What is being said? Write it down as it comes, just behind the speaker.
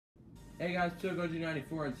Hey guys, Biggest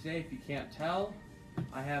and today, if you can't tell,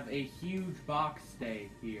 I have a huge box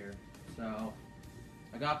day here. So,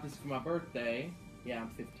 I got this for my birthday. Yeah,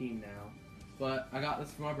 I'm 15 now. But I got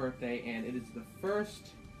this for my birthday, and it is the first,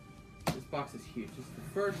 this box is huge. It's the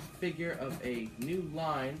first figure of a new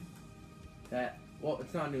line that, well,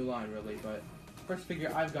 it's not a new line really, but first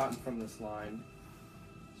figure I've gotten from this line.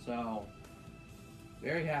 So,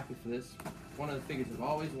 very happy for this. One of the figures I've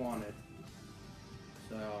always wanted.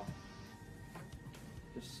 So,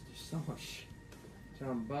 there's so much to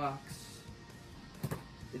unbox.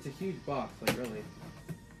 It's a huge box, like really.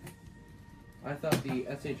 I thought the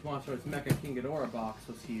SH Monsters Mecha King Ghidorah box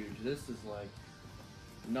was huge. This is like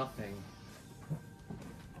nothing.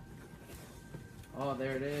 Oh,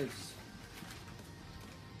 there it is.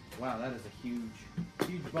 Wow, that is a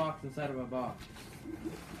huge box inside of a box.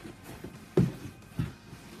 I'm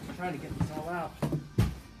trying to get this all out.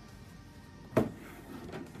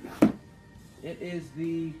 It is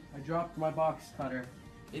the, I dropped my box cutter.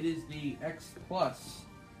 It is the X Plus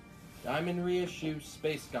Diamond Reissue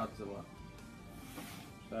Space Godzilla.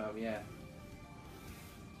 So yeah.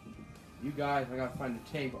 You guys, I gotta find the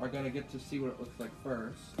tape, are gonna get to see what it looks like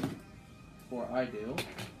first, before I do.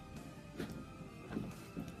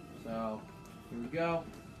 So, here we go.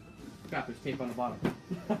 Crap, there's tape on the bottom.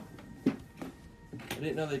 I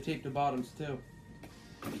didn't know they taped the bottoms too.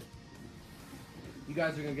 You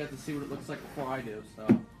guys are going to get to see what it looks like before I do, so.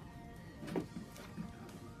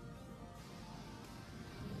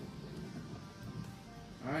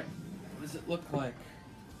 Alright, what does it look like?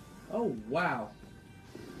 Oh, wow.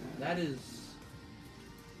 That is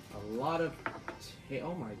a lot of tape.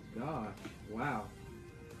 Oh my gosh, wow.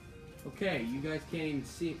 Okay, you guys can't even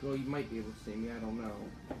see it. Well, you might be able to see me, I don't know.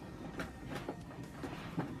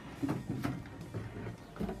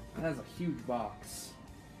 That is a huge box.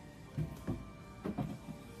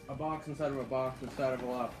 A box inside of a box inside of a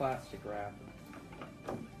lot of plastic wrap.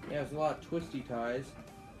 Yeah, there's a lot of twisty ties.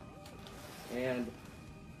 And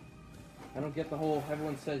I don't get the whole,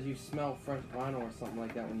 everyone says you smell fresh vinyl or something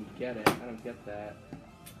like that when you get it. I don't get that.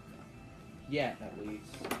 Yet, at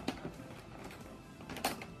least.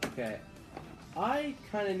 Okay. I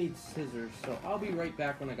kind of need scissors, so I'll be right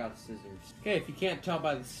back when I got scissors. Okay, if you can't tell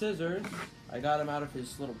by the scissors, I got him out of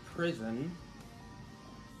his little prison.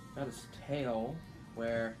 Got his tail,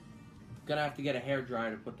 where I'm gonna have to get a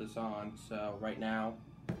hairdryer to put this on, so right now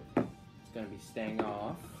it's gonna be staying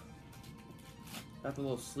off. Got the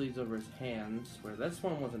little sleeves over his hands, where this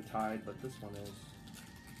one wasn't tied, but this one is.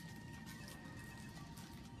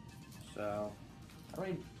 So, I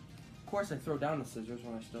mean, of course I throw down the scissors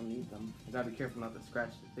when I still need them. I gotta be careful not to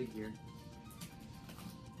scratch the figure.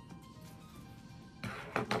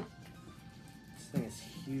 This thing is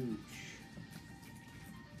huge.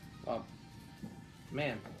 Oh,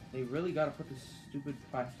 man, they really gotta put this stupid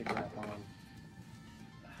plastic wrap on.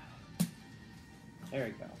 There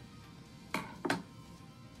we go.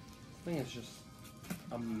 This thing is just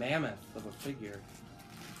a mammoth of a figure.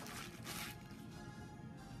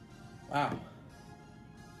 Wow.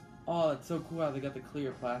 Oh, it's so cool how they got the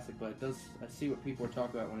clear plastic, but it does, I see what people were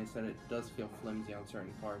talking about when they said it does feel flimsy on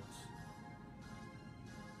certain parts.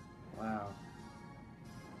 Wow.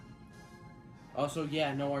 Also,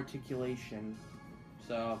 yeah, no articulation.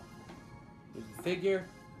 So, there's the figure.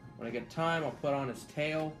 When I get time, I'll put on his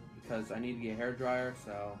tail because I need to get a hairdryer.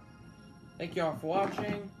 So, thank y'all for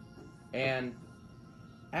watching. And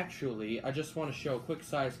actually, I just want to show a quick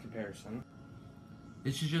size comparison.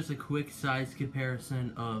 This is just a quick size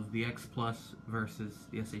comparison of the X Plus versus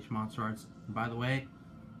the SH Monster Arts. And by the way,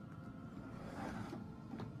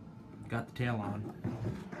 got the tail on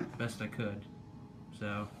best I could.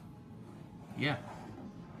 So, yeah.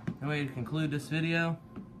 Anyway, to conclude this video,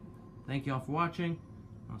 thank y'all for watching.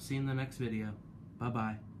 I'll see you in the next video.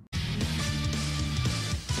 Bye-bye.